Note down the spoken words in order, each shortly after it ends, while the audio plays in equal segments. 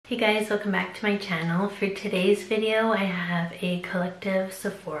Hey guys, welcome back to my channel. For today's video, I have a collective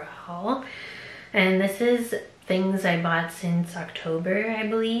Sephora haul. And this is things I bought since October, I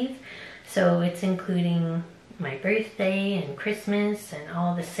believe. So it's including my birthday and Christmas and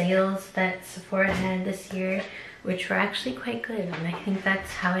all the sales that Sephora had this year, which were actually quite good. And I think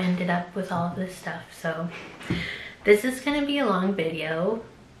that's how I ended up with all of this stuff. So this is gonna be a long video.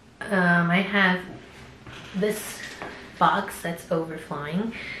 I have this box that's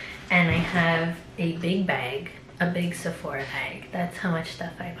overflowing, and I have a big bag, a big Sephora bag. That's how much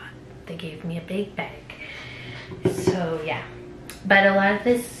stuff I bought. They gave me a big bag. So yeah, but a lot of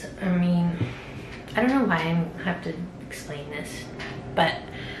this, I mean, I don't know why I have to explain this, but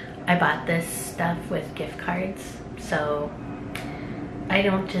I bought this stuff with gift cards. So I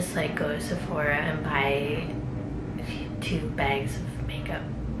don't just like go to Sephora and buy 2 bags of makeup.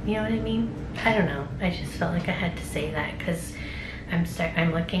 You know what I mean? I don't know. I just felt like I had to say that because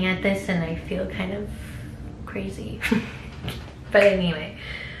I'm looking at this and I feel kind of crazy. But anyway,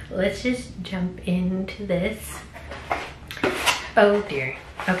 let's just jump into this. Oh dear.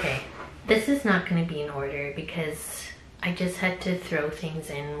 Okay, this is not going to be in order because I just had to throw things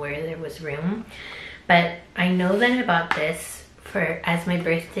in where there was room. But I know that I bought this as my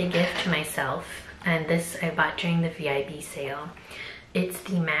birthday gift to myself, and this I bought during the VIB sale. It's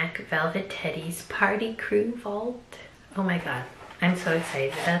the MAC Velvet Teddy's Party Crew Vault. Oh my god, I'm so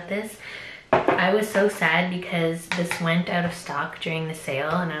excited about this. I was so sad because this went out of stock during the sale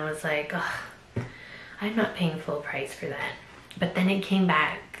and I was like, ugh, I'm not paying full price for that. But then it came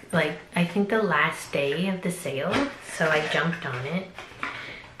back, like, I think the last day of the sale, so I jumped on it.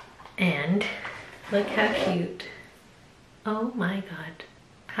 And look how cute. Oh my god,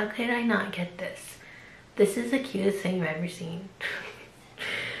 how could I not get this? This is the cutest thing I've ever seen.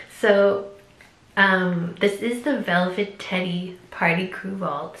 So this is the Velvet Teddy Party Crew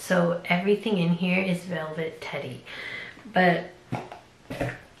Vault. So everything in here is Velvet Teddy, but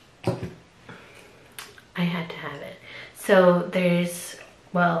I had to have it. So there's,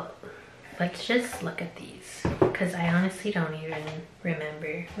 well, let's just look at these because I honestly don't even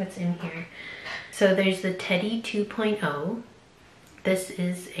remember what's in here. So there's the Teddy 2.0. This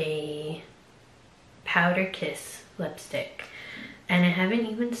is a Powder Kiss lipstick. And I haven't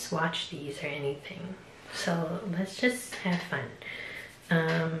even swatched these or anything. So let's just have fun.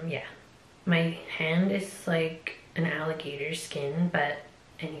 Yeah, my hand is like an alligator skin, but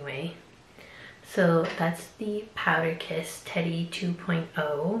anyway. So that's the Powder Kiss Teddy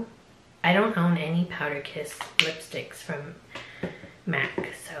 2.0. I don't own any Powder Kiss lipsticks from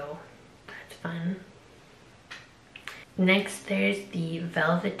MAC, so that's fun. Next there's the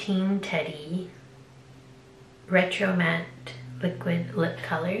Velveteen Teddy Retro Matte Liquid Lip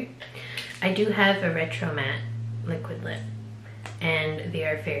Color. I do have a retro matte liquid lip and they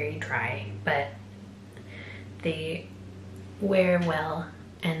are very dry, but they wear well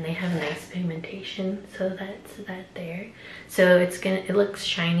and they have nice pigmentation, so that's that there. So it looks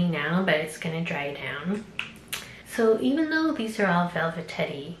shiny now, but it's gonna dry down. So even though these are all Velvet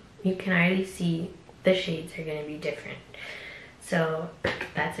Teddy, you can already see the shades are gonna be different. So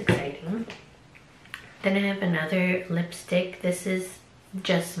that's exciting. Then I have another lipstick. This is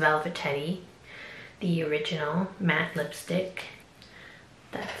just Velvet Teddy, the original matte lipstick.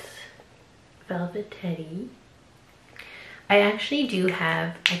 That's Velvet Teddy. I actually do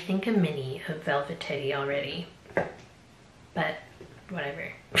have, I think, a mini of Velvet Teddy already, but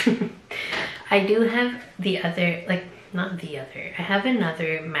whatever. I do have the other, like, not the other, I have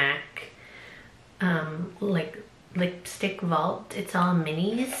another MAC, like, lipstick vault. It's all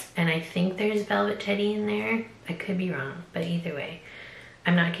minis and I think there's Velvet Teddy in there. I could be wrong, but either way,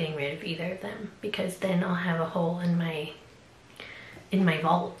 I'm not getting rid of either of them because then I'll have a hole in my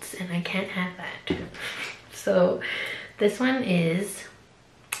vaults and I can't have that. So this one is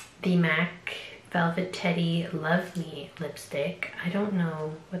the MAC Velvet Teddy Love Me lipstick. I don't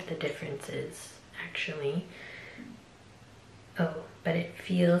know what the difference is actually. Oh, but it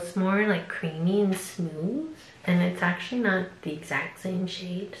feels more like creamy and smooth, and it's actually not the exact same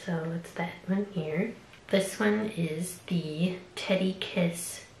shade, so it's that one here. This one is the Teddy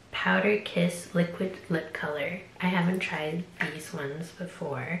Kiss Powder Kiss Liquid Lip Color. I haven't tried these ones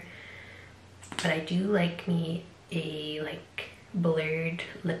before, but I do like me a like blurred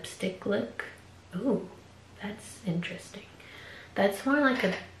lipstick look. Ooh, that's interesting. That's more like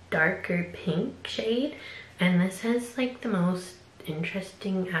a darker pink shade, and this has like the most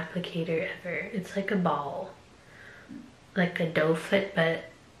interesting applicator ever. It's like a ball, like a doe foot, but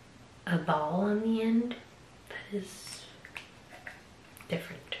a ball on the end. That is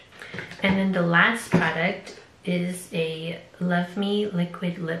different. And then the last product is a Love Me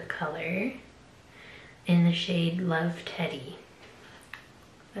liquid lip color in the shade Love Teddy.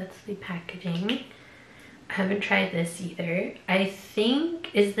 That's the packaging. I haven't tried this either. I think,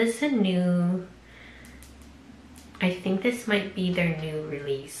 is this a new, I think this might be their new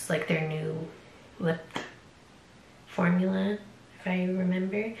release, like their new lip formula, if I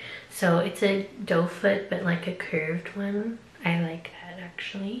remember. So it's a doe foot, but like a curved one. I like that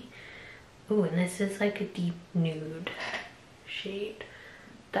actually. Ooh, and this is like a deep nude shade.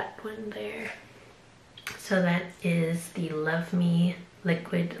 That one there. So that is the Love Me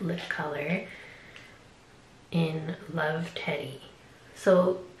liquid lip color in Love Teddy.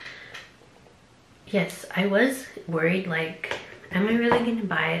 So yes, I was worried, like, am I really gonna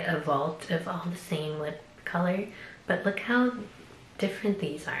buy a vault of all the same lip color? But look how different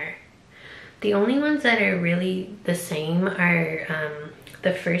these are. The only ones that are really the same are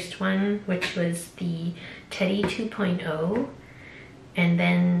the first one, which was the Teddy 2.0, and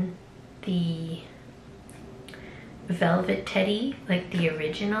then the Velvet Teddy, like the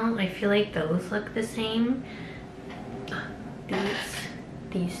original. I feel like those look the same.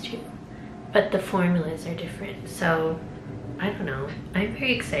 These two. But the formulas are different. So, I don't know. I'm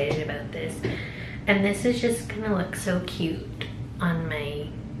very excited about this. And this is just gonna look so cute on my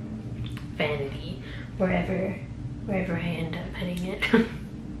vanity, wherever I end up putting it.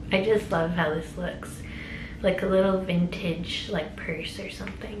 I just love how this looks. Like a little vintage like purse or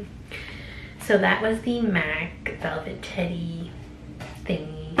something. So that was the MAC Velvet Teddy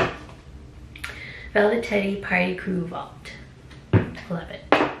thingy. Velvet Teddy Party Crew Vault. Love it.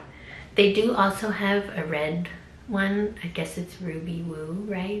 They do also have a red one. I guess it's Ruby Woo,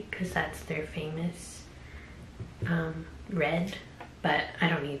 right? Because that's their famous red. But I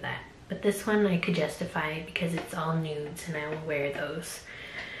don't need that. But this one I could justify because it's all nudes and I will wear those,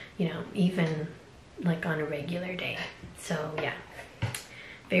 you know, even like on a regular day. So yeah,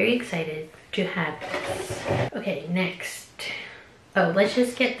 very excited to have this. Okay, next. Oh, let's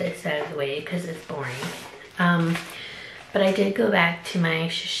just get this out of the way because it's boring. But I did go back to my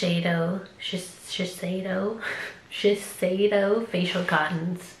Shiseido facial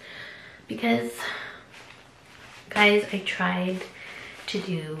cottons because, guys, I tried to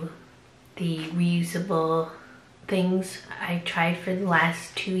do the reusable things. I tried for the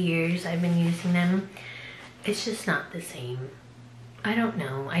last 2 years. I've been using them. It's just not the same. I don't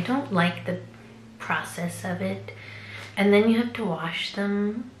know. I don't like the process of it. And then you have to wash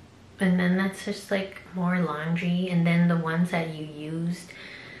them. And then that's just like more laundry. And then the ones that you used,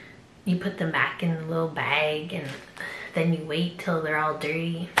 you put them back in a little bag. And then you wait till they're all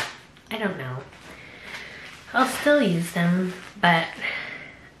dirty. I don't know. I'll still use them. But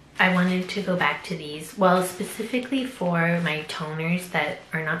I wanted to go back to these. Well, specifically for my toners that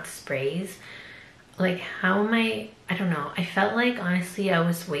are not sprays. Like, how am I don't know. I felt like, honestly, I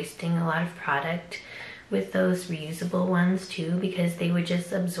was wasting a lot of product with those reusable ones too, because they would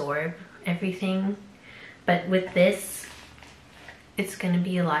just absorb everything. But with this, it's going to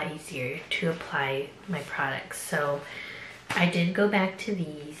be a lot easier to apply my products. So I did go back to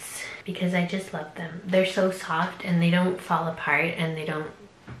these because I just love them. They're so soft and they don't fall apart and they don't,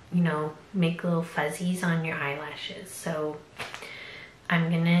 you know, make little fuzzies on your eyelashes. So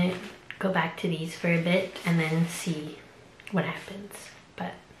I'm gonna go back to these for a bit and then see what happens.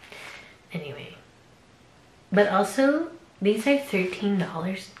 But anyway. But also, these are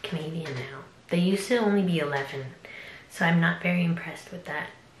 $13 Canadian now. They used to only be 11, so I'm not very impressed with that.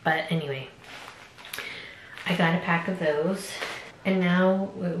 But anyway, I got a pack of those, and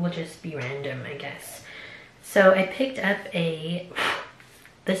now it will just be random, I guess. So I picked up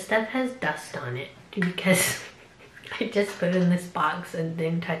this stuff has dust on it because I just put it in this box and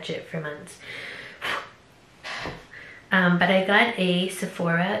didn't touch it for months. But I got a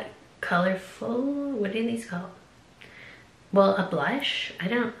Sephora colorful, what are these called? Well, a blush? I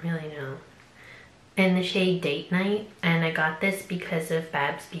don't really know. In the shade Date Night, and I got this because of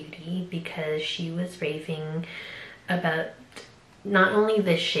Babs Beauty, because she was raving about not only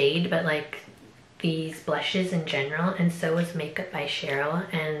this shade, but like these blushes in general, and so was Makeup by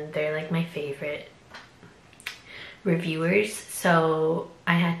Cheryl, and they're like my favorite reviewers, so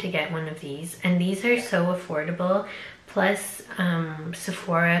I had to get one of these. And these are so affordable. Plus,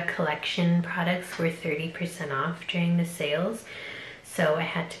 Sephora collection products were 30% off during the sales. So I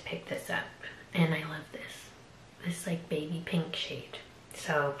had to pick this up. And I love this. This like baby pink shade.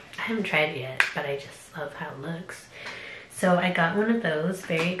 So I haven't tried it yet, but I just love how it looks. So I got one of those.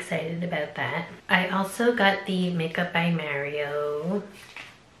 Very excited about that. I also got the Makeup by Mario.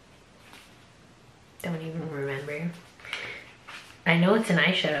 Don't even remember. I know it's an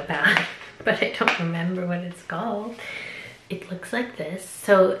eyeshadow palette. but I don't remember what it's called. It looks like this.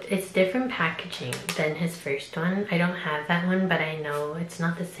 So it's different packaging than his first one. I don't have that one, but I know it's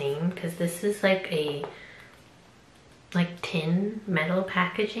not the same because this is like a tin metal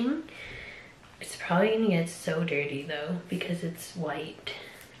packaging. It's probably gonna get so dirty though because it's white.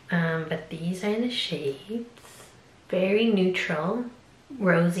 But these are the shades. Very neutral,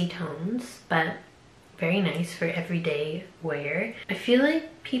 rosy tones, but very nice for everyday wear. I feel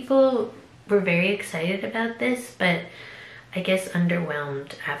like people were very excited about this, but I guess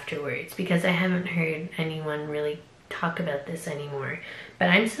underwhelmed afterwards because I haven't heard anyone really talk about this anymore. But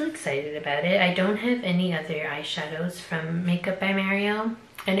I'm still excited about it. I don't have any other eyeshadows from Makeup by Mario,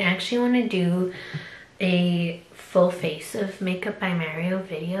 and I actually want to do a full face of Makeup by Mario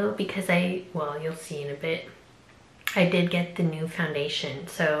video because well, you'll see in a bit, I did get the new foundation,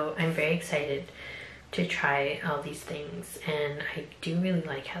 so I'm very excited to try all these things, and I do really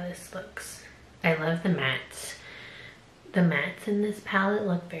like how this looks. I love the mattes. The mattes in this palette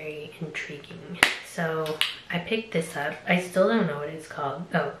look very intriguing. So I picked this up. I still don't know what it's called.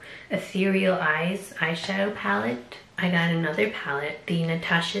 Oh, Ethereal Eyes eyeshadow palette. I got another palette, the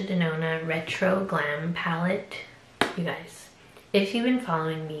Natasha Denona Retro Glam palette. You guys, if you've been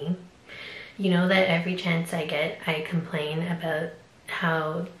following me, you know that every chance I get, I complain about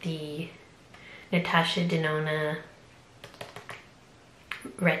how the Natasha Denona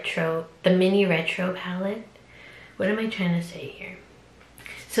the mini retro palette. What am I trying to say here?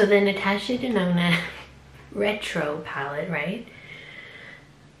 So the Natasha Denona retro palette, right,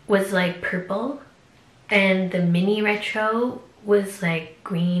 was like purple, and the mini retro was like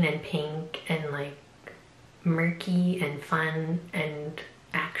green and pink and like murky and fun and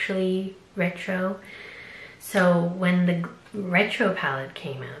actually retro. So when the retro palette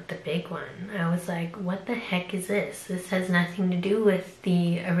came out, the big one, I was like, what the heck is this? This has nothing to do with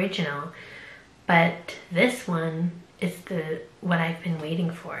the original. But this one is what I've been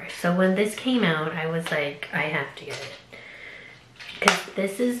waiting for. So when this came out, I was like, I have to get it. Because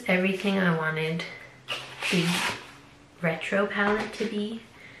this is everything I wanted the retro palette to be.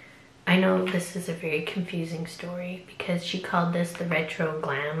 I know this is a very confusing story because she called this the Retro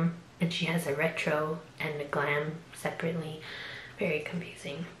Glam, and she has a retro and a glam separately. Very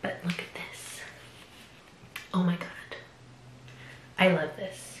confusing, but look at this. Oh my god. I love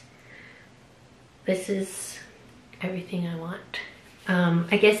this. This is everything I want.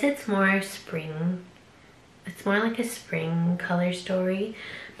 I guess it's more spring. It's more like a spring color story,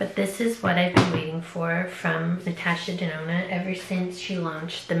 but this is what I've been waiting for from Natasha Denona ever since she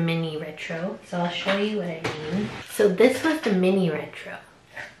launched the mini retro. So I'll show you what I mean. So this was the mini retro.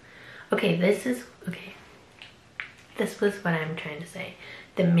 Okay, this was what I'm trying to say.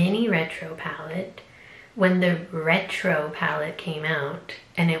 The mini retro palette, when the retro palette came out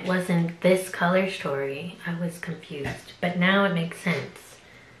and it wasn't this color story, I was confused, but now it makes sense.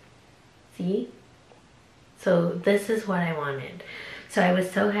 See? So this is what I wanted. So I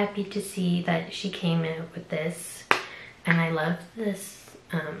was so happy to see that she came out with this, and I love this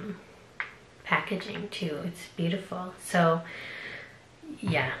packaging too. It's beautiful. So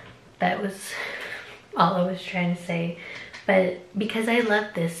yeah, that was all I was trying to say. But because I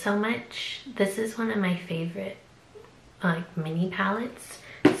love this so much, this is one of my favorite like mini palettes.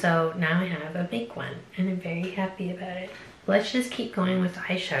 So now I have a big one and I'm very happy about it. Let's just keep going with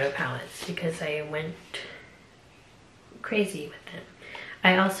eyeshadow palettes because I went crazy with them.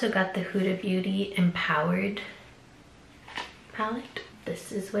 I also got the Huda Beauty Empowered palette.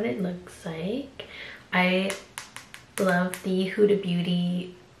 This is what it looks like. I love the Huda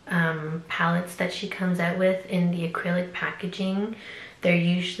Beauty palettes that she comes out with in the acrylic packaging. They're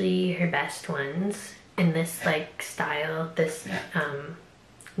usually her best ones in this like style, this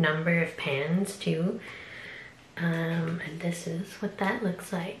number of pans too. And this is what that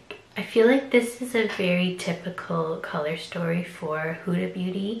looks like. I feel like this is a very typical color story for Huda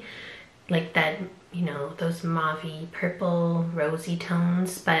Beauty, like that, you know, those mauvey purple rosy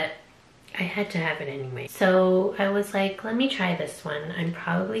tones, but I had to have it anyway. So I was like, let me try this one. I'm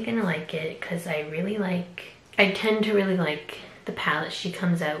probably gonna like it because I tend to really like the palette she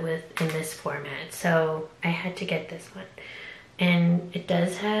comes out with in this format. So I had to get this one. And it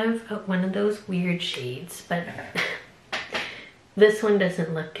does have one of those weird shades, but this one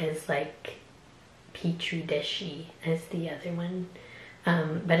doesn't look as like petri dishy as the other one.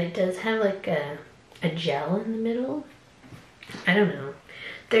 But it does have like a gel in the middle. I don't know.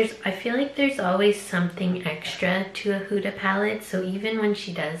 I feel like there's always something extra to a Huda palette, so even when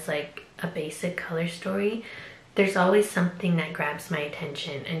she does like a basic color story, there's always something that grabs my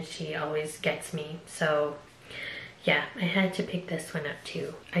attention and she always gets me. So yeah, I had to pick this one up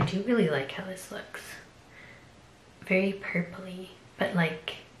too. I do really like how this looks. Very purpley, but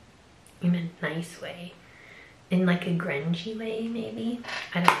like in a nice way. In like a grungy way, maybe?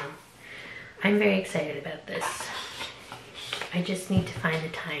 I don't know. I'm very excited about this. I just need to find the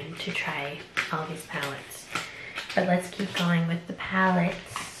time to try all these palettes. But let's keep going with the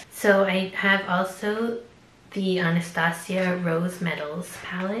palettes. So I have also the Anastasia Rose Metals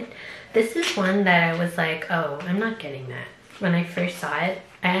palette. This is one that I was like, oh, I'm not getting that. When I first saw it,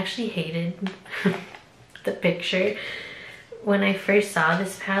 I actually hated the picture when I first saw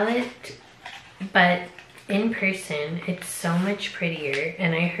this palette, but in person, it's so much prettier,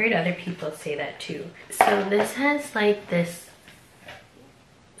 and I heard other people say that too. So this has like this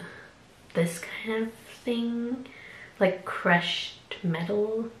kind of thing, like crushed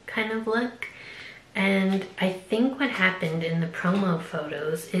metal kind of look. And I think what happened in the promo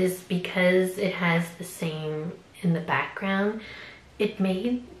photos is because it has the same in the background, it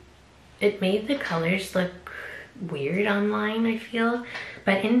made the colors look weird online, I feel.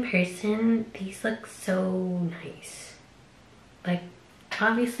 But in person, these look so nice. Like,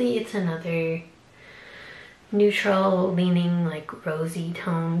 obviously it's another neutral leaning like rosy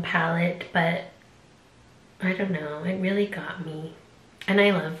tone palette, but I don't know, it really got me. And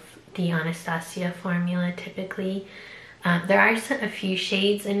I love the Anastasia formula typically. There are a few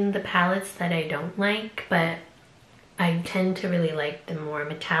shades in the palettes that I don't like, but I tend to really like the more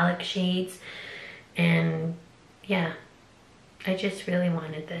metallic shades. And yeah, I just really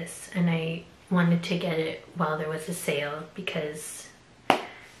wanted this, and I wanted to get it while there was a sale because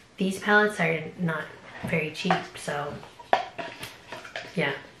these palettes are not very cheap, so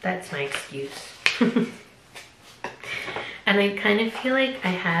yeah, that's my excuse. And I kind of feel like I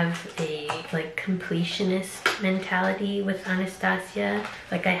have a like completionist mentality with Anastasia.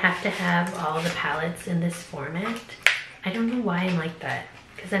 Like I have to have all the palettes in this format. I don't know why I'm like that,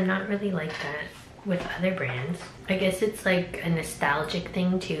 because I'm not really like that with other brands. I guess it's like a nostalgic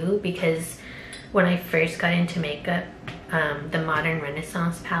thing too, because when I first got into makeup, the Modern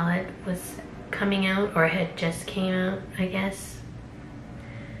Renaissance palette was coming out, or had just came out, I guess.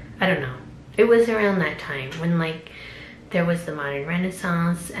 I don't know. It was around that time when like there was the Modern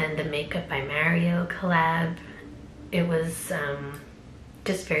Renaissance and the Makeup by Mario collab. It was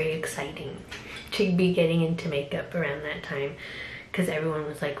just very exciting to be getting into makeup around that time, because everyone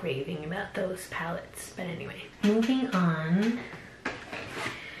was like raving about those palettes. But anyway, moving on.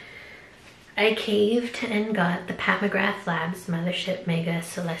 I caved and got the Pat McGrath Labs Mothership Mega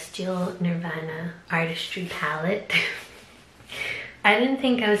Celestial Nirvana Artistry palette. I didn't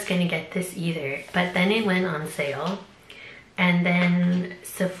think I was gonna get this either, but then it went on sale. And then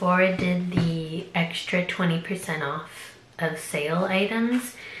Sephora did the extra 20% off of sale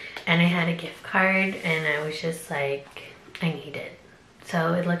items, and I had a gift card, and I was just like, I need it.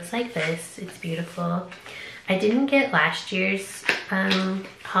 So it looks like this. It's beautiful. I didn't get last year's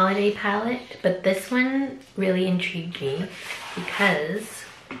holiday palette, but this one really intrigued me because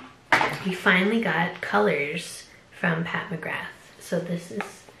we finally got colors from Pat McGrath. So this is,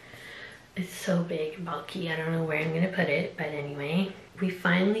 it's so big and bulky. I don't know where I'm gonna put it, but anyway, we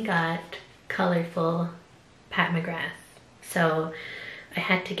finally got colorful Pat McGrath. So I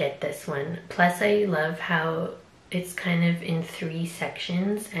had to get this one. Plus I love how it's kind of in 3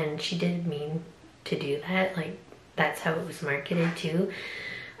 sections, and she didn't mean to do that. Like, that's how it was marketed too.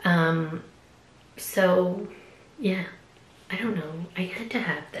 So yeah, I don't know. I had to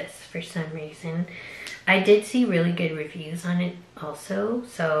have this for some reason. I did see really good reviews on it also,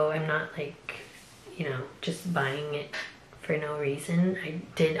 so I'm not like, you know, just buying it for no reason. I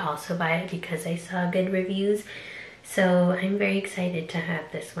did also buy it because I saw good reviews. So I'm very excited to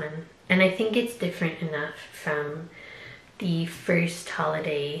have this one. And I think it's different enough from the first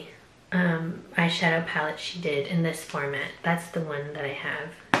holiday eyeshadow palette she did in this format. That's the one that I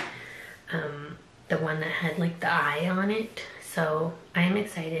have. The one that had like the eye on it. So I'm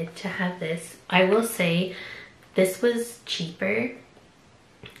excited to have this. I will say this was cheaper,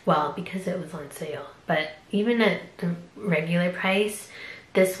 well, because it was on sale, but even at the regular price,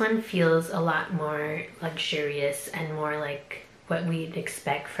 this one feels a lot more luxurious and more like what we'd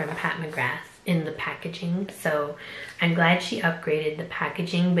expect from Pat McGrath in the packaging. So I'm glad she upgraded the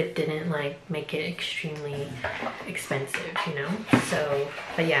packaging but didn't like make it extremely expensive, you know. So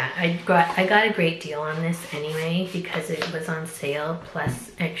but yeah, I got a great deal on this anyway because it was on sale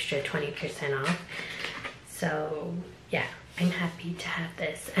plus extra 20% off. So yeah, I'm happy to have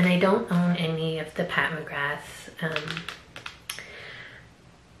this. And I don't own any of the Pat McGrath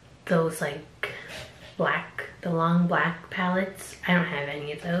those like black, the long black palettes. I don't have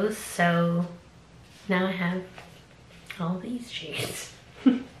any of those, so now I have all these shades.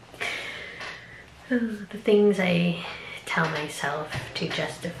 The things I tell myself to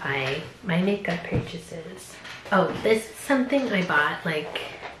justify my makeup purchases. Oh, this is something I bought, like,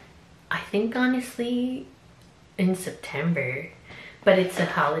 I think honestly in September, but it's a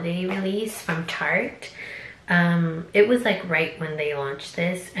holiday release from Tarte. It was like right when they launched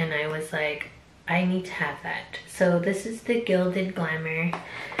this, and I was like, I need to have that. So this is the Gilded Glamour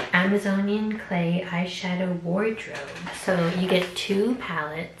Amazonian Clay Eyeshadow Wardrobe. So you get 2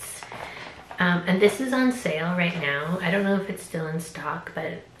 palettes, and this is on sale right now. I don't know if it's still in stock,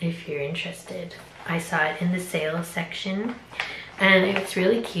 but if you're interested, I saw it in the sale section. And it's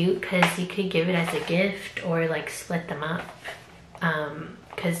really cute because you could give it as a gift or like split them up.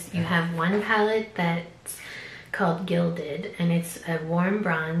 Because you have one palette that's called Gilded, and it's a warm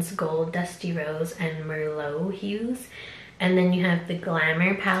bronze, gold, dusty rose, and merlot hues. And then you have the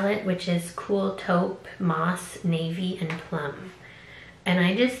Glamour palette, which is cool taupe, moss, navy, and plum. And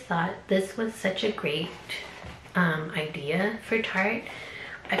I just thought this was such a great idea for Tarte.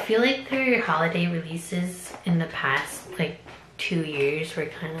 I feel like their holiday releases in the past like 2 years were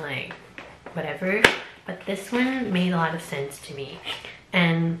kind of like whatever, but this one made a lot of sense to me.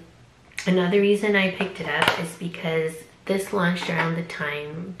 And another reason I picked it up is because this launched around the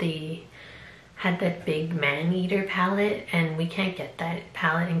time they had that big man-eater palette, and we can't get that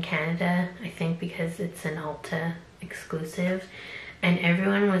palette in Canada, I think because it's an Ulta exclusive. And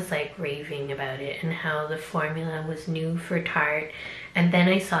everyone was like raving about it and how the formula was new for Tarte. And then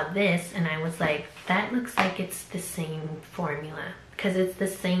I saw this and I was like, that looks like it's the same formula, because it's the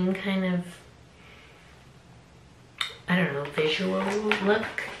same kind of, I don't know, visual look.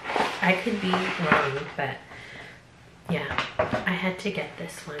 I could be wrong, but yeah, I had to get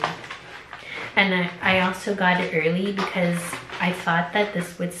this one. And I also got it early because I thought that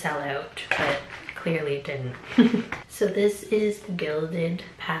this would sell out, but clearly didn't. So this is the Gilded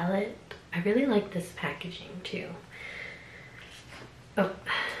palette. I really like this packaging too. Oh,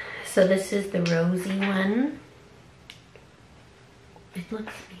 so this is the rosy one. It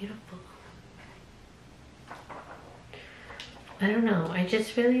looks beautiful. I don't know, I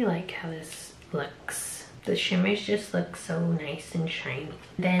just really like how this looks. The shimmers just look so nice and shiny.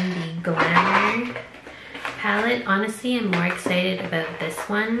 Then the Glamour palette, honestly I'm more excited about this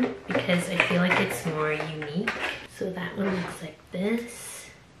one because I feel like it's more unique. So that one looks like this.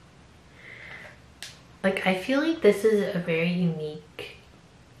 Like, I feel like this is a very unique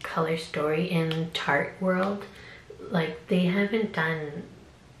color story in Tarte world. Like, they haven't done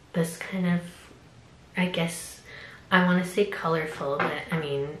this kind of, I guess, I want to say colorful, but I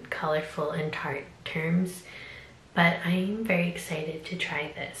mean colorful in Tarte terms. But I'm very excited to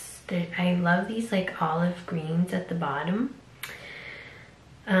try this. I love these like olive greens at the bottom.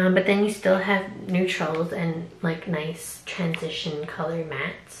 But then you still have neutrals and like nice transition color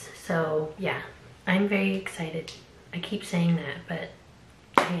mattes. So yeah, I'm very excited. I keep saying that, but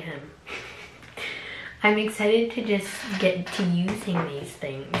I am. I'm excited to just get to using these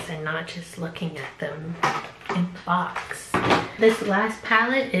things and not just looking at them in the box. This last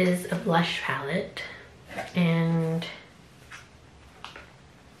palette is a blush palette, and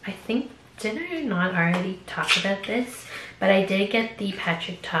I think, did I not already talk about this? But I did get the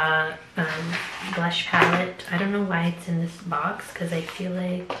Patrick Ta blush palette. I don't know why it's in this box because I feel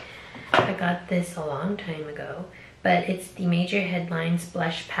like I got this a long time ago. But it's the Major Headlines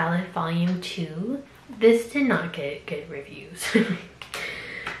Blush Palette Volume 2. This did not get good reviews.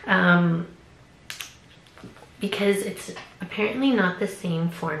 Because it's apparently not the same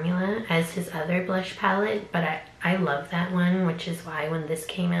formula as his other blush palette, but I love that one, which is why when this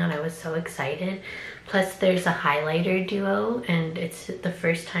came out I was so excited. Plus there's a highlighter duo, and it's the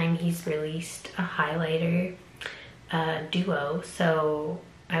first time he's released a highlighter duo, so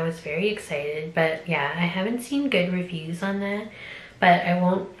I was very excited. But yeah, I haven't seen good reviews on that, but I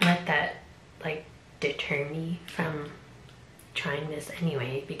won't let that like deter me from trying this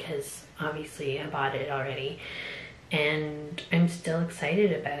anyway, because obviously I bought it already and I'm still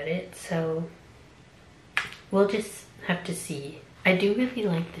excited about it, so we'll just have to see. I do really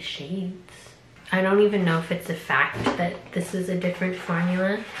like the shades. I don't even know if it's a fact that this is a different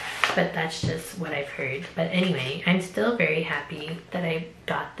formula, but that's just what I've heard. But anyway, I'm still very happy that I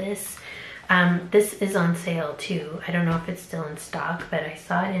got this. This is on sale too. I don't know if it's still in stock, but I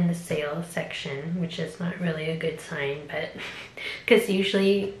saw it in the sale section, which is not really a good sign, but because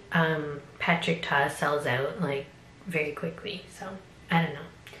usually Patrick Ta sells out like very quickly, so I don't know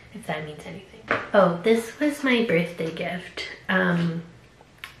if that means anything. Oh, this was my birthday gift.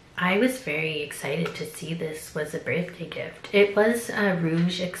 I was very excited to see this was a birthday gift. It was a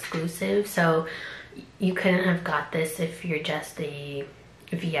Rouge exclusive, so You couldn't have got this if you're just a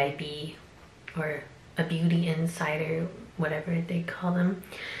VIB or a beauty insider, whatever they call them.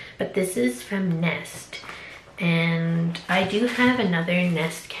 But this is from Nest, and I do have another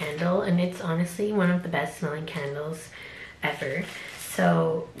Nest candle, and it's honestly one of the best smelling candles ever.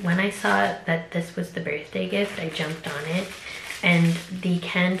 So when I saw that this was the birthday gift, I jumped on it. And the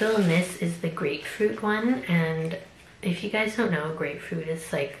candle in this is the grapefruit one, and if you guys don't know, grapefruit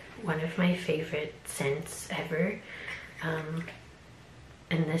is like one of my favorite scents ever. And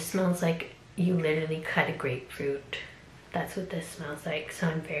this smells like you literally cut a grapefruit. That's what this smells like, so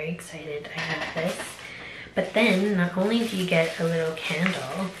I'm very excited I have this. But then not only do you get a little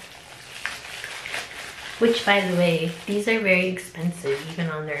candle, which by the way, these are very expensive even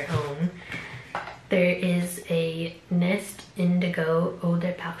on their own. There is a Nest Indigo Eau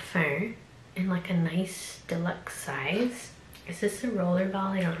de Parfum in like a nice deluxe size. Is this a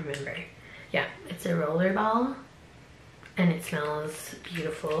rollerball? I don't remember. Yeah, it's a rollerball and it smells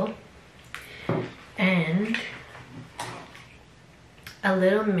beautiful. And a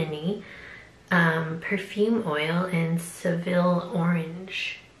little mini perfume oil in Seville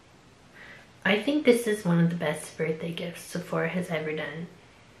Orange. I think this is one of the best birthday gifts Sephora has ever done.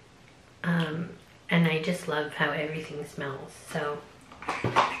 And I just love how everything smells. So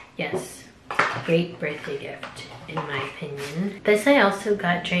yes, great birthday gift in my opinion. This I also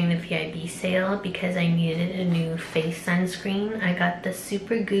got during the VIB sale because I needed a new face sunscreen. I got the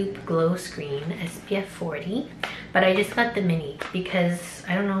Super Goop Glow Screen SPF 40, but I just got the mini because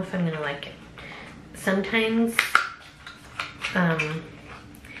I don't know if I'm gonna like it. Sometimes, I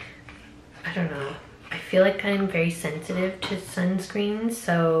don't know. I feel like I'm very sensitive to sunscreen,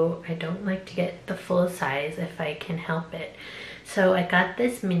 so I don't like to get the full size if I can help it. So I got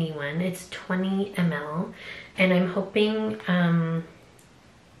this mini one. It's 20 ml, and I'm hoping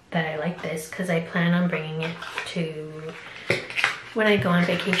that I like this because I plan on bringing it to when I go on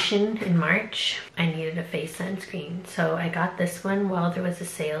vacation in March. I needed a face sunscreen, so I got this one while there was a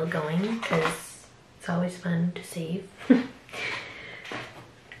sale going because it's always fun to save.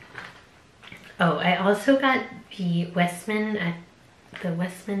 Oh, I also got the Westman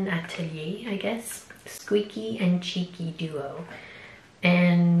Atelier, I guess, Squeaky and Cheeky Duo.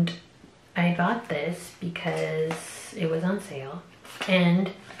 And I bought this because it was on sale.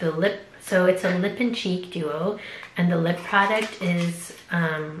 And the lip, so it's a lip and cheek duo, and the lip product is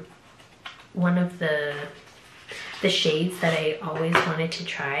one of the shades that I always wanted to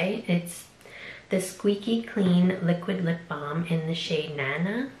try. It's the Squeaky Clean Liquid Lip Balm in the shade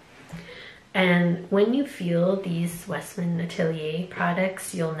Nana. And when you feel these Westman Atelier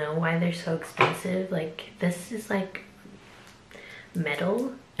products, you'll know why they're so expensive. Like, this is like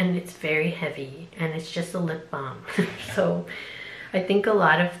metal and it's very heavy and it's just a lip balm. So I think a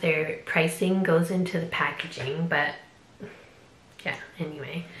lot of their pricing goes into the packaging, but yeah,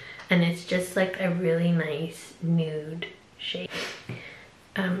 anyway. And it's just like a really nice nude shade.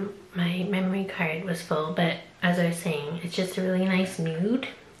 My memory card was full, but as I was saying, it's just a really nice nude.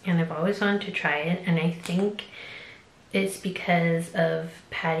 And I've always wanted to try it, and I think it's because of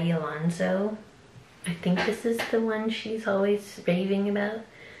Patty Alonso. I think this is the one she's always raving about,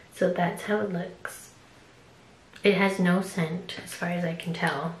 so that's how it looks. It has no scent as far as I can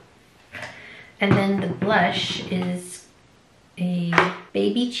tell. And then the blush is a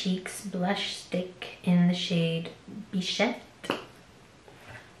Baby Cheeks blush stick in the shade Bichette.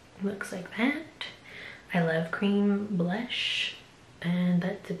 Looks like that. I love cream blush. And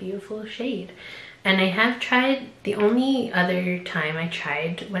that's a beautiful shade. And I have tried, the only other time I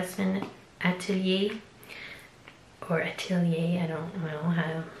tried Westman Atelier, or Atelier, I don't know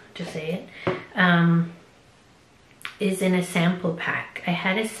how to say it, is in a sample pack. I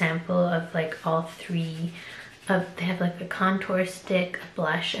had a sample of like all three of, they have like a contour stick, a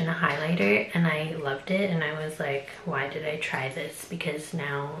blush, and a highlighter, and I loved it. And I was like, why did I try this? Because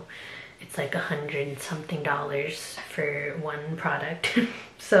now it's like $100 something for one product.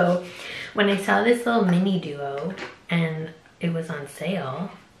 So when I saw this little mini duo and it was on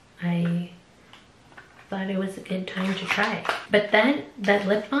sale, I thought it was a good time to try. But that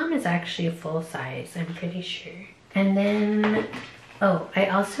lip balm is actually a full size, I'm pretty sure. And then, oh, I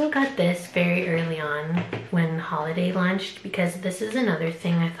also got this very early on when Holiday launched, because this is another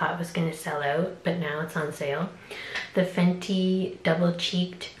thing I thought was gonna sell out, but now it's on sale. The Fenty Double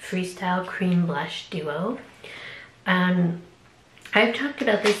Cheeked Freestyle Cream Blush Duo. I've talked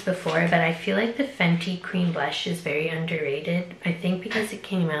about this before, but I feel like the Fenty Cream Blush is very underrated. I think because it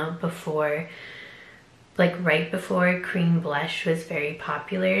came out before like right before cream blush was very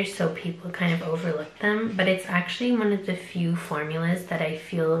popular, so people kind of overlooked them, but it's actually one of the few formulas that I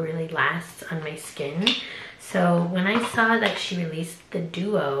feel really lasts on my skin. So when I saw that she released the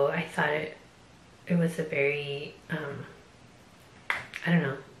duo, I thought it was a very, I don't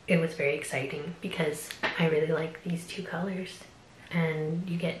know, it was very exciting because I really like these two colors and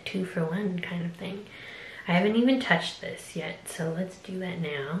you get 2 for 1 kind of thing. I haven't even touched this yet, so let's do that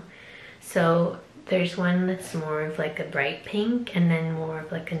now. So there's one that's more of like a bright pink and then more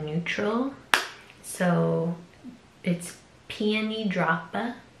of like a neutral. So it's Peony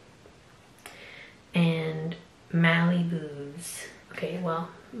Droppa and Malibu's. Okay, well,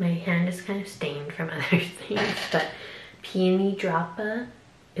 my hand is kind of stained from other things, but Peony Droppa,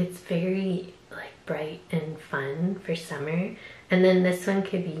 it's very like bright and fun for summer. And then this one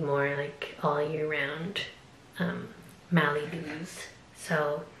could be more like all year round, Malibu's.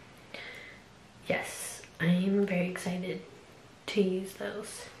 So yes, I am very excited to use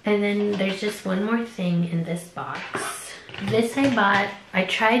those. And then there's just one more thing in this box. This I bought, I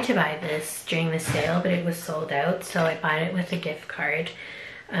tried to buy this during the sale, but it was sold out, so I bought it with a gift card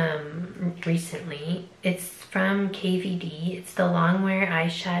recently. It's from KVD. It's the Longwear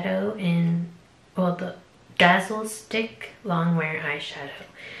eyeshadow in, well, the Dazzle Stick Longwear eyeshadow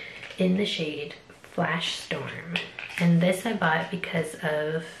in the shade Flash Storm. And this I bought because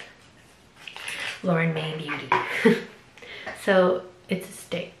of Lauren May Beauty. So it's a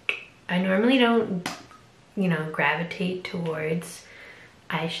stick. I normally don't, you know, gravitate towards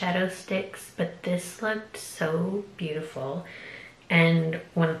eyeshadow sticks, but this looked so beautiful. And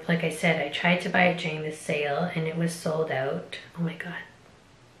when, like I said, I tried to buy it during the sale and it was sold out. Oh my god,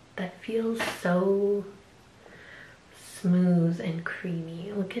 that feels so smooth and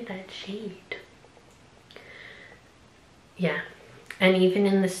creamy. Look at that shade. Yeah, and even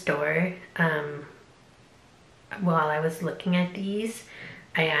in the store, while I was looking at these,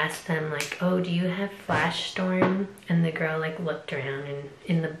 I asked them like, oh, do you have Flash Storm? And the girl like looked around and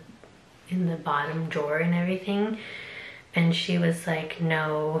in the bottom drawer and everything, and she was like,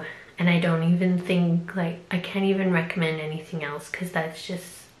 no. And I don't even think, like, I can't even recommend anything else because that's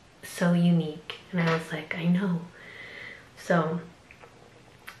just so unique. And I was like, I know. So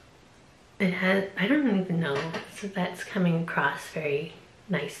it has, I don't even know, so that's coming across very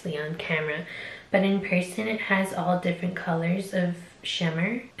nicely on camera, but in person it has all different colors of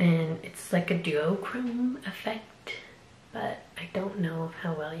shimmer and it's like a duochrome effect, but I don't know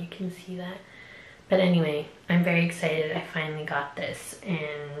how well you can see that. But anyway, I'm very excited I finally got this,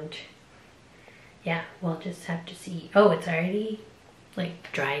 and yeah, we'll just have to see. Oh, it's already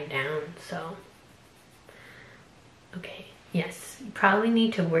like dried down, so okay. Yes, you probably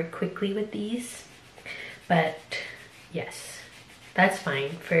need to work quickly with these, but yes, that's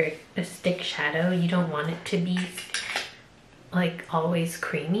fine. For a stick shadow, you don't want it to be like always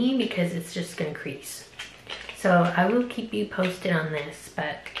creamy because it's just gonna crease. So I will keep you posted on this,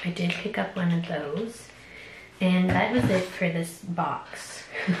 but I did pick up one of those, and that was it for this box.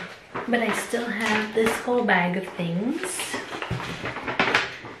 But I still have this whole bag of things.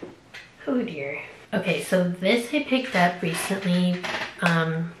 Oh dear. Okay, so this I picked up recently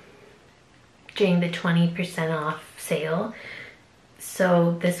during the 20% off sale.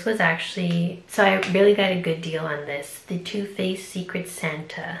 So this was actually, so I really got a good deal on this. The Too Faced Secret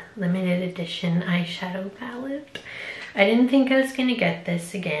Santa limited edition eyeshadow palette. I didn't think I was gonna get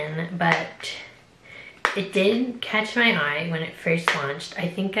this again, but it did catch my eye when it first launched. I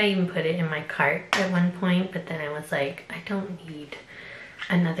think I even put it in my cart at one point, but then I was like, I don't need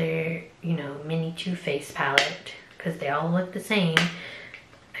another, you know, mini Too Faced palette because they all look the same.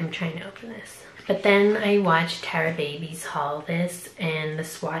 I'm trying to open this. But then I watched Tara Babies haul this and the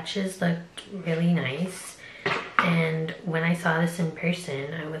swatches looked really nice. And when I saw this in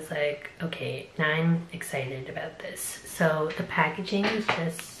person, I was like, okay, now I'm excited about this. So the packaging is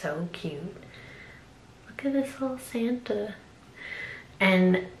just so cute. Look at this little Santa.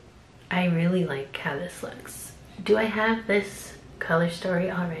 And I really like how this looks. Do I have this color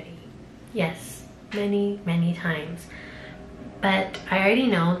story already? Yes, many times. But I already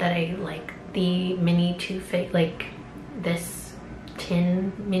know that I like the mini Too Faced, like this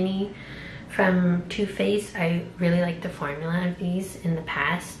tin mini from Too Faced. I really like the formula of these in the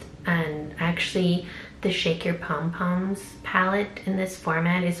past, and actually the Shake Your Pom Poms palette in this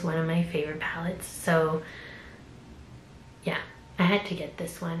format is one of my favorite palettes. So yeah, I had to get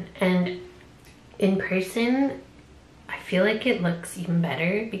this one. And in person, I feel like it looks even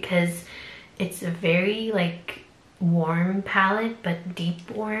better because it's a very like warm palette, but deep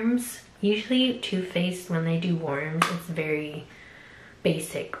warms. Usually Too Faced, when they do warms, it's very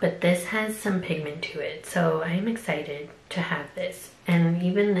basic, but this has some pigment to it, so I'm excited to have this. And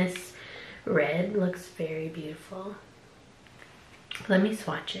even this red looks very beautiful. Let me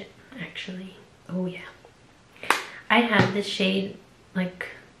swatch it actually. Oh yeah, I have this shade like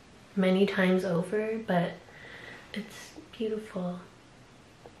many times over, but it's beautiful.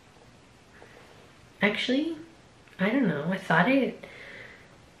 Actually, I don't know, I thought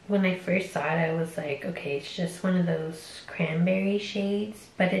when I first saw it, I was like, okay, it's just one of those cranberry shades,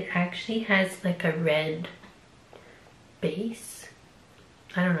 but it actually has like a red base.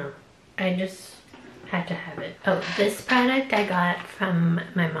 I don't know, I just had to have it. Oh, this product I got from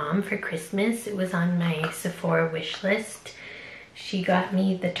my mom for Christmas. It was on my Sephora wish list. She got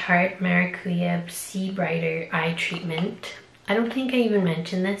me the Tarte Maracuya Sea Brighter Eye Treatment. I don't think I even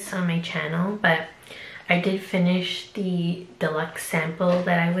mentioned this on my channel, but I did finish the deluxe sample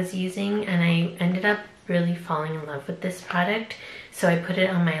that I was using, and I ended up really falling in love with this product. So I put it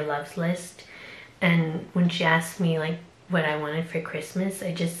on my loves list, and when she asked me like what I wanted for Christmas,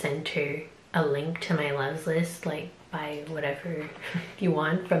 I just sent her a link to my loves list, like buy whatever you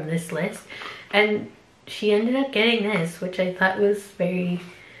want from this list, and she ended up getting this, which I thought was very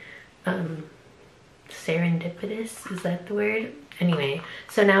serendipitous, is that the word? Anyway,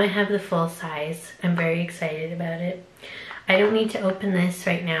 so now I have the full size. I'm very excited about it. I don't need to open this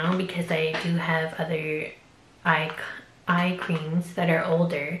right now because I do have other eye creams that are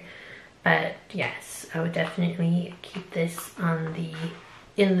older, but yes, I would definitely keep this on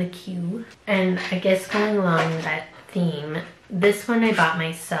in the queue. And I guess going along that theme, this one I bought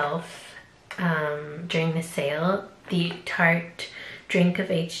myself during the sale, the Tarte Drink of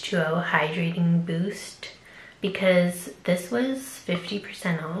H2O Hydrating Boost, because this was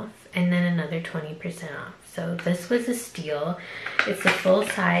 50% off and then another 20% off. So this was a steal. It's a full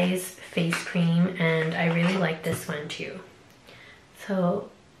size face cream, and I really like this one too.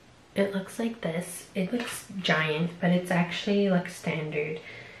 So it looks like this. It looks giant, but it's actually like standard.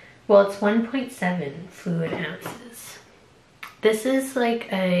 Well, it's 1.7 fluid ounces. This is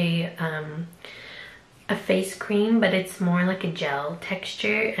like a face cream, but it's more like a gel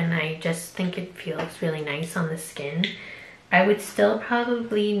texture, and I just think it feels really nice on the skin. I would still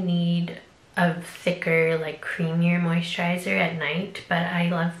probably need a thicker, like creamier moisturizer at night, but I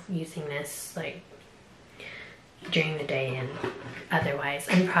love using this like during the day and otherwise.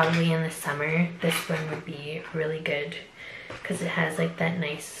 And probably in the summer, this one would be really good because it has like that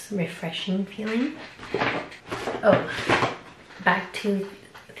nice refreshing feeling. Oh, back to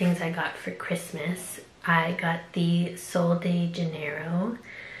things I got for Christmas. I got the Sol de Janeiro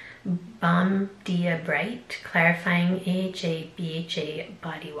Balm Dia Bright Clarifying AHA BHA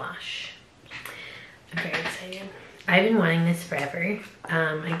Body Wash. I'm very excited. I've been wanting this forever.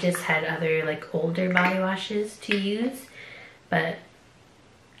 I just had other like older body washes to use, but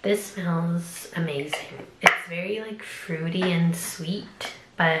this smells amazing. It's very like fruity and sweet,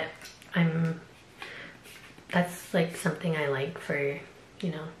 but that's like something I like for,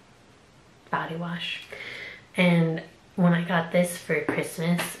 you know, body wash. And when I got this for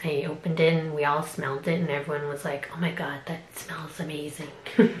Christmas, I opened it and we all smelled it, and everyone was like, oh my god, that smells amazing.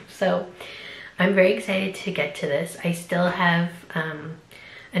 So I'm very excited to get to this. I still have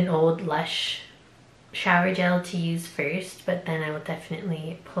an old Lush shower gel to use first, but then I will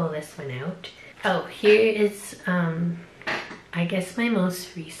definitely pull this one out. Oh, here is I guess my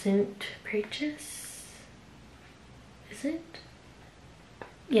most recent purchase. Is it?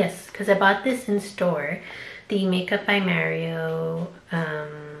 Yes, because I bought this in store. The Makeup by Mario,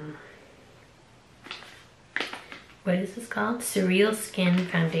 what is this called? Surreal Skin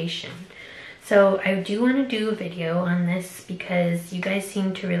Foundation. So I do want to do a video on this because you guys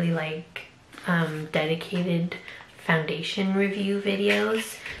seem to really like dedicated foundation review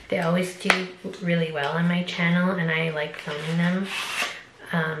videos. They always do really well on my channel, and I like filming them.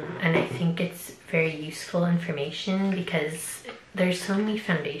 And I think it's very useful information because there's so many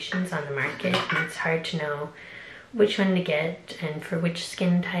foundations on the market, and it's hard to know which one to get and for which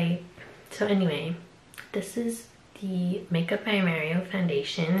skin type. So anyway, this is the Makeup by Mario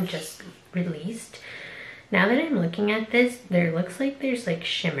foundation, just released. Now that I'm looking at this, there looks like there's like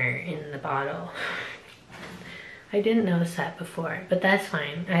shimmer in the bottle. I didn't notice that before, but that's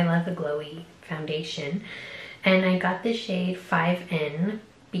fine. I love a glowy foundation. And I got the shade 5N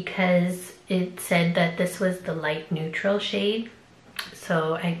because it said that this was the light neutral shade.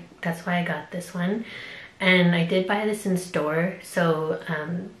 So that's why I got this one. And I did buy this in store. So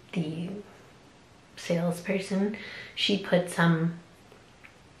the salesperson, she put some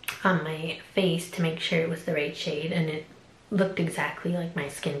on my face to make sure it was the right shade, and it looked exactly like my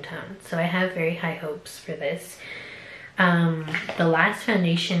skin tone. So I have very high hopes for this. The last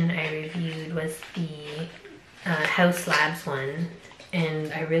foundation I reviewed was the House Labs one,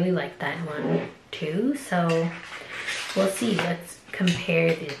 and I really like that one too. So we'll see. Let's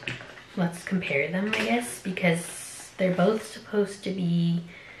compare them, I guess, because they're both supposed to be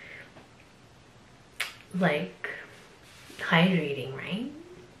like hydrating, right?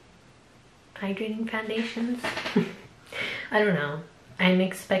 Hydrating foundations. I don't know. I'm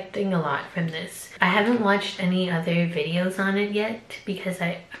expecting a lot from this. I haven't watched any other videos on it yet because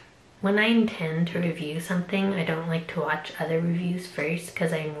when I intend to review something, I don't like to watch other reviews first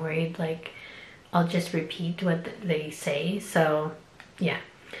because I'm worried like I'll just repeat what they say. So yeah,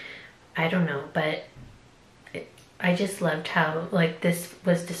 I don't know, but I just loved how like this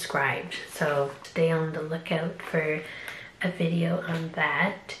was described. So stay on the lookout for a video on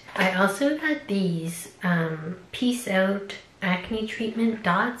that. I also got these Peace Out acne treatment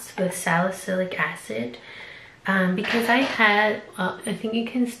dots with salicylic acid because I had I think you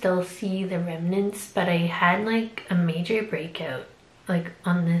can still see the remnants, but I had like a major breakout like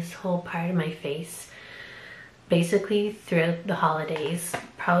on this whole part of my face basically throughout the holidays,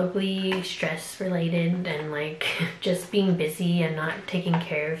 probably stress related and like just being busy and not taking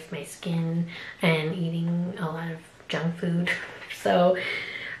care of my skin and eating a lot of junk food. So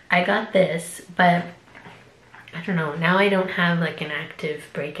I got this, but I don't know, now I don't have like an active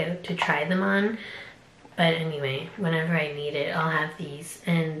breakout to try them on, but anyway, whenever I need it, I'll have these.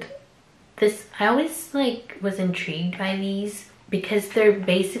 And this, I always like was intrigued by these because they're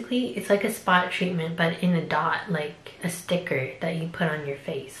basically, it's like a spot treatment but in a dot, like a sticker that you put on your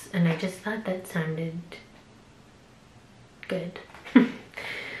face, and I just thought that sounded good.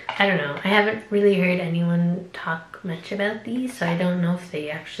 I don't know, I haven't really heard anyone talk much about these, so I don't know if they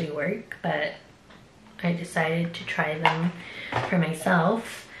actually work, but I decided to try them for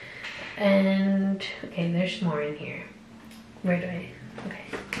myself. And okay, there's more in here. Where do I, okay,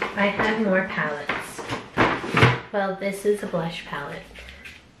 I have more palettes. Well, this is a blush palette.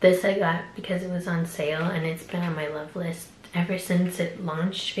 This I got because it was on sale and it's been on my love list ever since it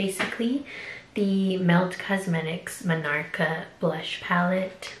launched basically. The Melt Cosmetics Monarcha blush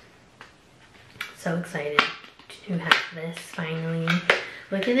palette. So excited to have this finally.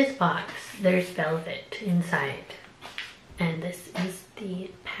 Look at this box. There's velvet inside. And this is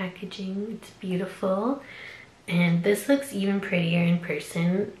the packaging. It's beautiful. And this looks even prettier in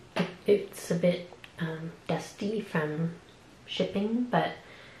person. It's a bit dusty from shipping, but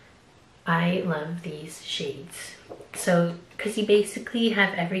I love these shades. So, because you basically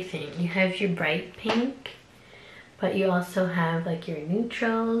have everything. You have your bright pink, but you also have like your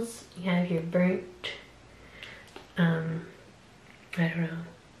neutrals, you have your burnt, I don't know,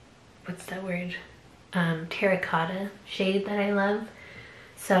 what's that word? Terracotta shade that I love.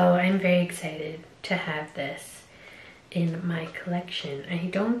 So I'm very excited to have this in my collection. I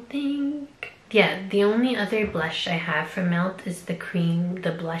don't think, yeah, the only other blush I have from Melt is the cream,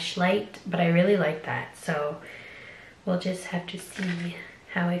 the blush light, but I really like that. So we'll just have to see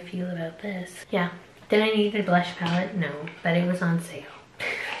how I feel about this. Yeah, did I need a blush palette? No, but it was on sale.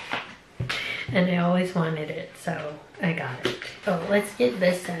 And I always wanted it, so I got it. Oh, let's get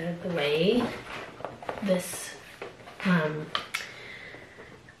this out of the way. This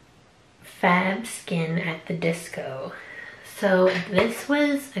Fab Skin at the Disco. So this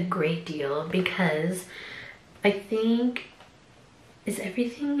was a great deal because I think, is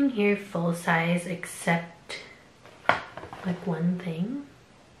everything in here full size except like one thing?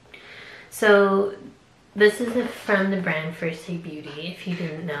 So this is from the brand First Aid Beauty, if you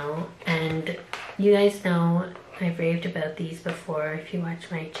didn't know, and you guys know I've raved about these before if you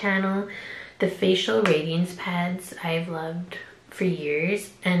watch my channel. The facial radiance pads I've loved for years,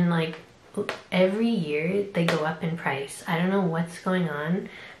 and like every year they go up in price. I don't know what's going on,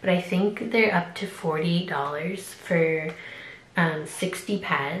 but I think they're up to $48 for 60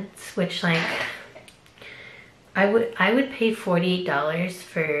 pads, which like I would pay $48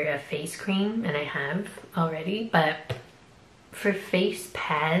 for a face cream, and I have already, but for face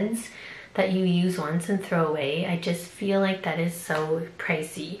pads that you use once and throw away, I just feel like that is so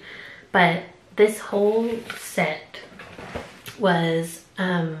pricey. But this whole set was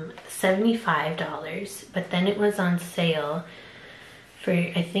 $75, but then it was on sale for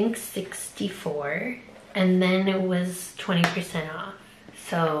I think $64, and then it was 20% off.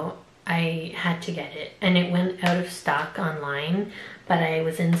 So I had to get it, and it went out of stock online, but I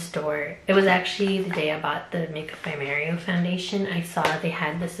was in store. It was actually the day I bought the Makeup by Mario foundation. I saw they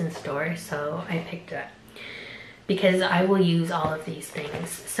had this in store, so I picked it up because I will use all of these things.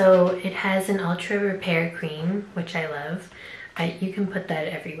 So it has an ultra repair cream, which I love. You can put that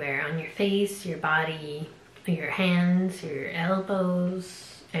everywhere, on your face, your body, your hands, your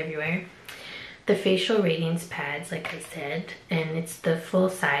elbows, everywhere. The facial radiance pads, like I said, and it's the full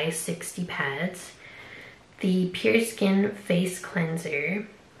size 60 pads. The Pure Skin face cleanser.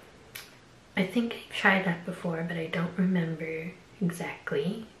 I think I've tried that before, but I don't remember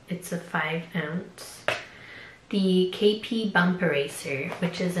exactly. It's a 5 ounce. The KP Bump Eraser,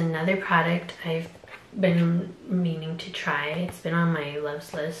 which is another product I've been meaning to try. It's been on my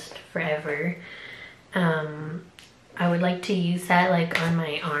loves list forever. I would like to use that like on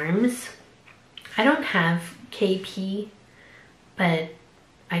my arms. I don't have KP, but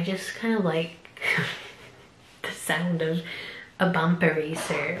I just kind of like the sound of a bump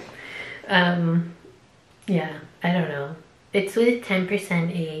eraser. Yeah, I don't know. It's with 10%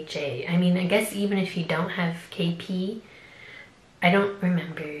 AHA. I mean, I guess even if you don't have KP, I don't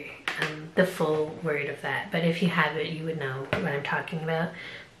remember the full word of that, but if you have it, you would know what I'm talking about.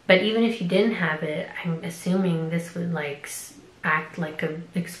 But even if you didn't have it, I'm assuming this would like act like a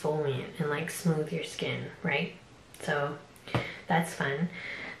exfoliant and like smooth your skin, right? So that's fun.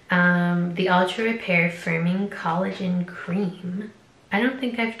 The Ultra Repair Firming Collagen Cream. I don't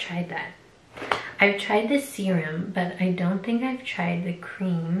think I've tried that. I've tried the serum, but I don't think I've tried the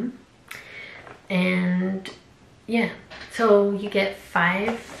cream. And yeah, so you get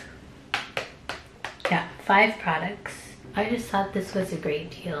 5 products. I just thought this was a great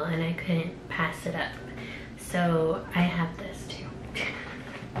deal and I couldn't pass it up. So I have this too.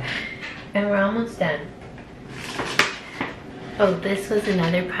 And we're almost done. Oh, this was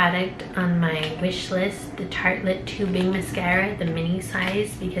another product on my wish list, the Tartelette Tubing Mascara, the mini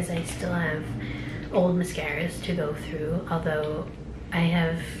size, because I still have old mascaras to go through. Although I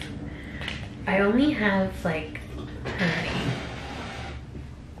only have like,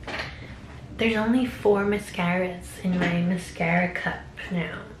 there's only 4 mascaras in my mascara cup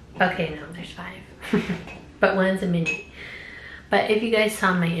now. Okay, no, there's 5. But one's a mini. But if you guys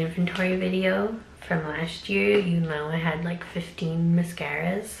saw my inventory video from last year, you know I had like 15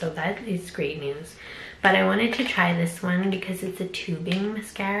 mascaras, so that is great news. But I wanted to try this one because it's a tubing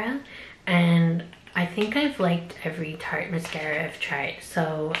mascara, and I think I've liked every Tarte mascara I've tried,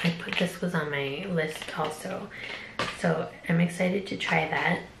 so I put this was on my list also. So I'm excited to try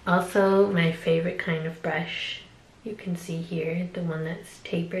that. Also, my favorite kind of brush, you can see here, the one that's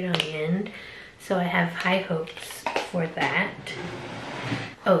tapered on the end. So I have high hopes for that.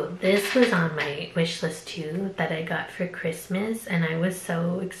 Oh, this was on my wish list too, that I got for Christmas, and I was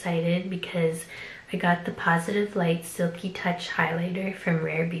so excited because I got the Positive Light Silky Touch highlighter from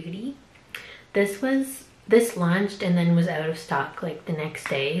Rare Beauty. This launched and then was out of stock like the next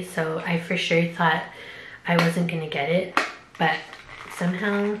day, so I for sure thought I wasn't gonna get it, but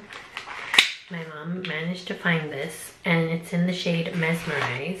somehow my mom managed to find this, and it's in the shade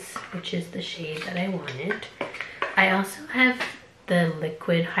Mesmerize, which is the shade that I wanted. I also have the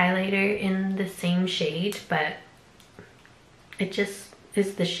liquid highlighter in the same shade, but it just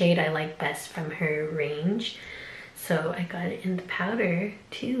is the shade I like best from her range. So I got it in the powder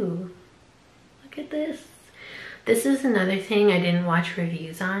too. Look at this. This is another thing I didn't watch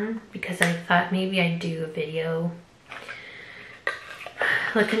reviews on because I thought maybe I'd do a video,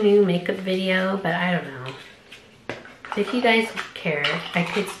 like a new makeup video, but I don't know. If you guys care, I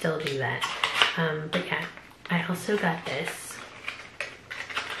could still do that. But yeah, I also got this.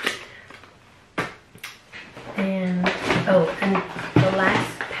 And, oh, and the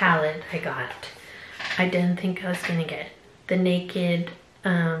last palette I got, I didn't think I was gonna get. The Naked,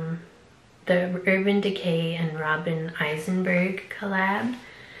 the Urban Decay and Robin Eisenberg collab.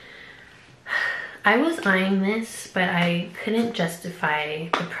 I was eyeing this, but I couldn't justify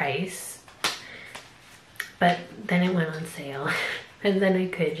the price. But then it went on sale, and then I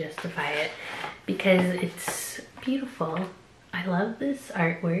could justify it because it's beautiful. I love this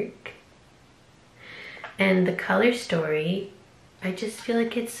artwork. And the color story, I just feel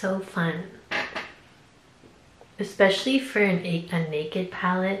like it's so fun. Especially for a Naked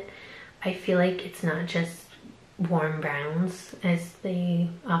palette, I feel like it's not just warm browns as they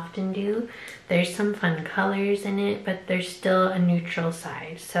often do. There's some fun colors in it, but there's still a neutral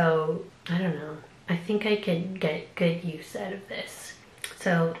side. So, I don't know. I think I could get good use out of this.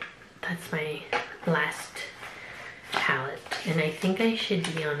 So, that's my last palette. And I think I should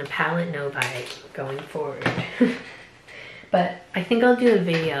be on a palette no-buy going forward. But I think I'll do a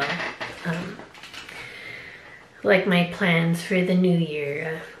video like my plans for the new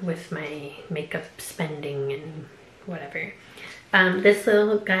year with my makeup spending and whatever. This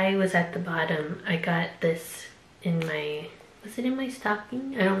little guy was at the bottom. I got this in my, was it in my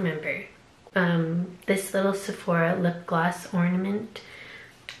stocking? I don't remember. This little Sephora lip gloss ornament.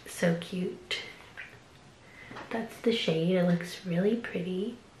 So cute. That's the shade. It looks really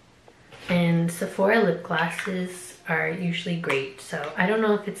pretty. And Sephora lip glosses are usually great. So I don't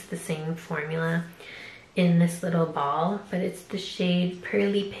know if it's the same formula in this little ball, but it's the shade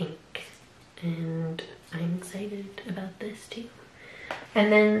Pearly Pink. And I'm excited about this too.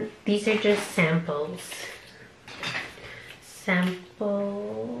 And then these are just samples.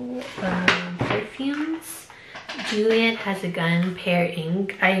 Sample perfumes. Juliet Has a Gun Pear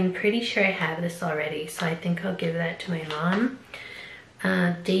Ink. I'm pretty sure I have this already, so I think I'll give that to my mom.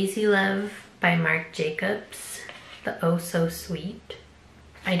 Daisy Love by Marc Jacobs. The Oh So Sweet.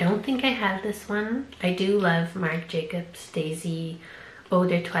 I don't think I have this one. I do love Marc Jacobs Daisy Eau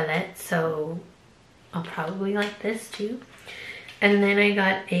de Toilette, so I'll probably like this too. And then I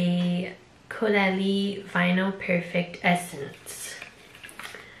got a Caudalie Vinyl Perfect Essence.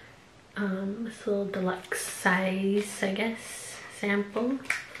 This little deluxe size, I guess, sample.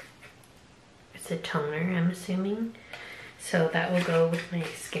 It's a toner, I'm assuming. So that will go with my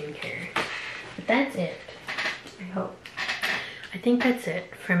skincare. But that's it, I hope. I think that's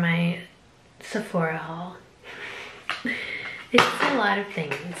it for my Sephora haul. It's a lot of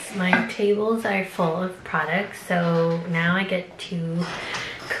things. My tables are full of products, so now I get to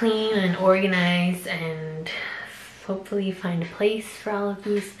clean and organize and hopefully find a place for all of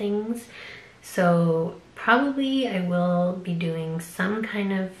these things. So probably I will be doing some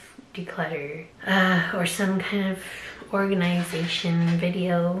kind of declutter or some kind of organization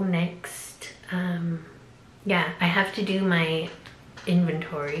video next. Yeah, I have to do my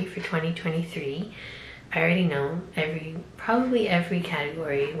inventory for 2023. I already know probably every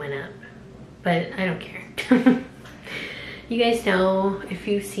category went up, but I don't care. You guys know, if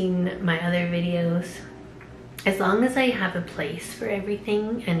you've seen my other videos, as long as I have a place for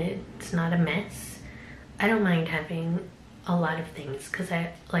everything and it's not a mess, I don't mind having a lot of things because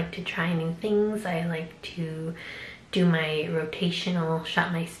I like to try new things. I like to do my rotational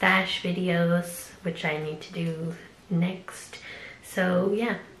shop my stash videos, which I need to do next. So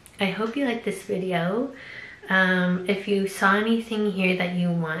yeah, I hope you liked this video. If you saw anything here that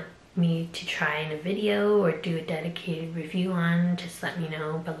you want me to try in a video or do a dedicated review on, just let me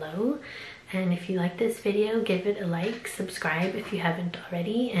know below. And if you like this video, give it a like, subscribe if you haven't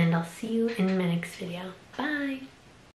already, and I'll see you in my next video. Bye!